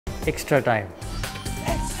Extra Time.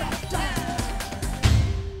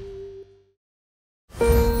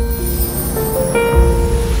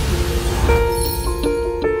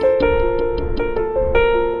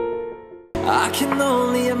 I can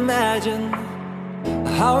only imagine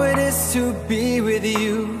how it is to be with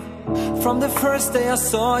you. From the first day I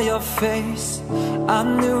saw your face, I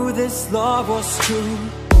knew this love was true.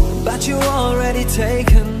 But you already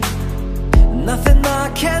taken, nothing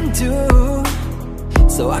I can do.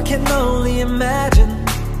 So I can only imagine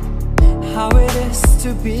how it is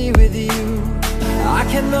to be with you. I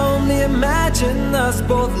can only imagine us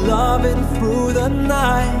both loving through the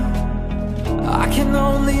night. I can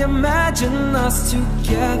only imagine us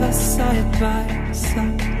together side by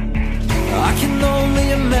side. I can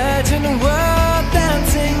only imagine we're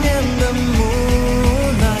dancing in the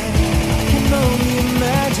moonlight. I can only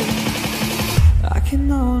imagine. I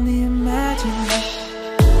can only imagine.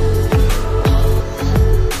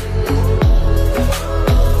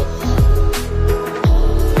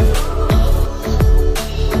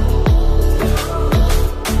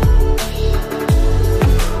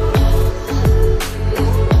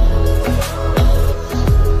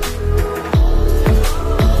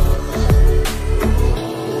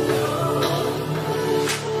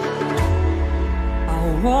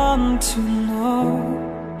 I want to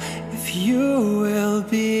know if you will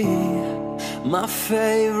be my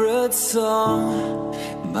favorite song,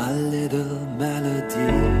 my little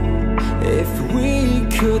melody. If we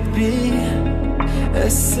could be a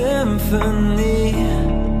symphony,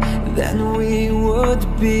 then we would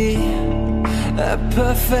be a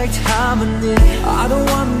perfect harmony. I don't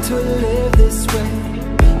want to live this way.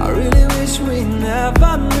 I really wish we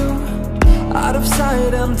never knew. Out of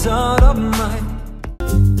sight and out of mind.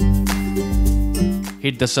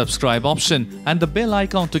 Hit the subscribe option and the bell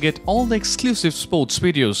icon to get all the exclusive sports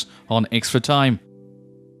videos on Extra Time.